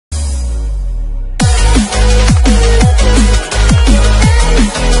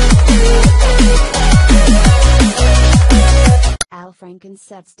Franken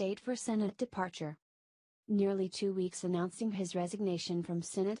sets date for Senate departure. Nearly 2 weeks announcing his resignation from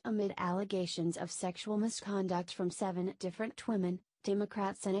Senate amid allegations of sexual misconduct from 7 different women,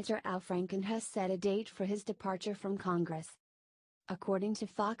 Democrat Senator Al Franken has set a date for his departure from Congress. According to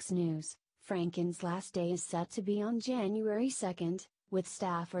Fox News, Franken's last day is set to be on January 2, with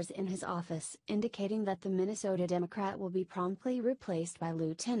staffers in his office indicating that the Minnesota Democrat will be promptly replaced by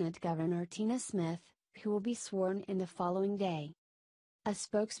Lieutenant Governor Tina Smith, who will be sworn in the following day. A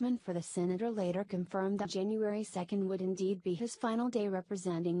spokesman for the senator later confirmed that January 2 would indeed be his final day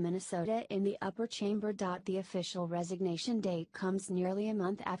representing Minnesota in the upper chamber. The official resignation date comes nearly a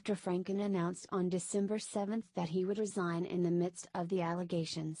month after Franken announced on December 7 that he would resign in the midst of the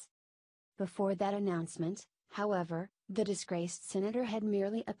allegations. Before that announcement, however, the disgraced senator had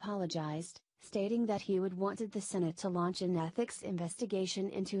merely apologized, stating that he would wanted the Senate to launch an ethics investigation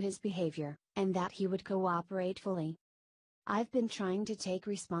into his behavior, and that he would cooperate fully. "I've been trying to take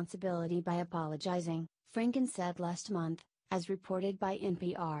responsibility by apologizing," Franken said last month, as reported by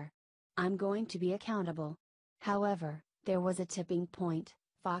NPR. "I'm going to be accountable." However, there was a tipping point,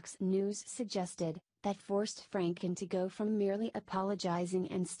 Fox News suggested, that forced Franken to go from merely apologizing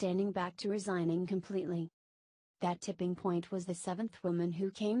and standing back to resigning completely. That tipping point was the 7th woman who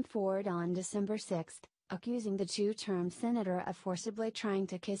came forward on December 6, accusing the 2-term senator of forcibly trying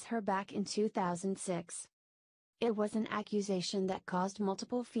to kiss her back in 2006. It was an accusation that caused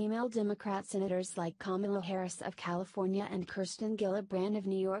multiple female Democrat senators like Kamala Harris of California and Kirsten Gillibrand of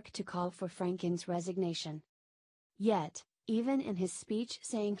New York to call for Franken's resignation. Yet, even in his speech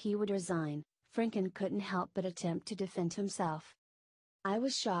saying he would resign, Franken couldn't help but attempt to defend himself. "I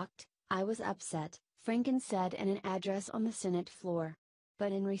was shocked, I was upset," Franken said in an address on the Senate floor.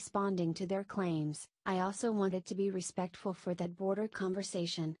 "But in responding to their claims, I also wanted to be respectful for that border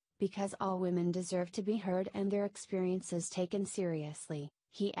conversation, because all women deserve to be heard and their experiences taken seriously,"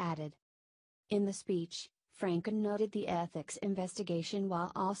 he added. In the speech, Franken noted the ethics investigation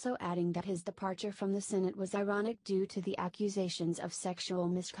while also adding that his departure from the Senate was ironic due to the accusations of sexual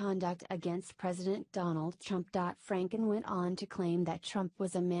misconduct against President Donald Trump. Franken went on to claim that Trump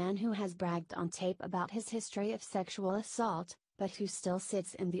was a man who has bragged on tape about his history of sexual assault, but who still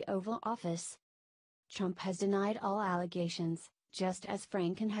sits in the Oval Office. Trump has denied all allegations, just as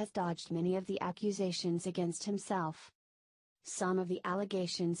Franken has dodged many of the accusations against himself. "Some of the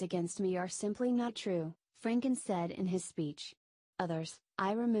allegations against me are simply not true," Franken said in his speech. "Others,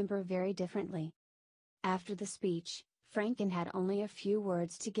 I remember very differently." After the speech, Franken had only a few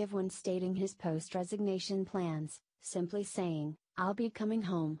words to give when stating his post-resignation plans, simply saying, "I'll be coming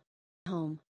home. Home."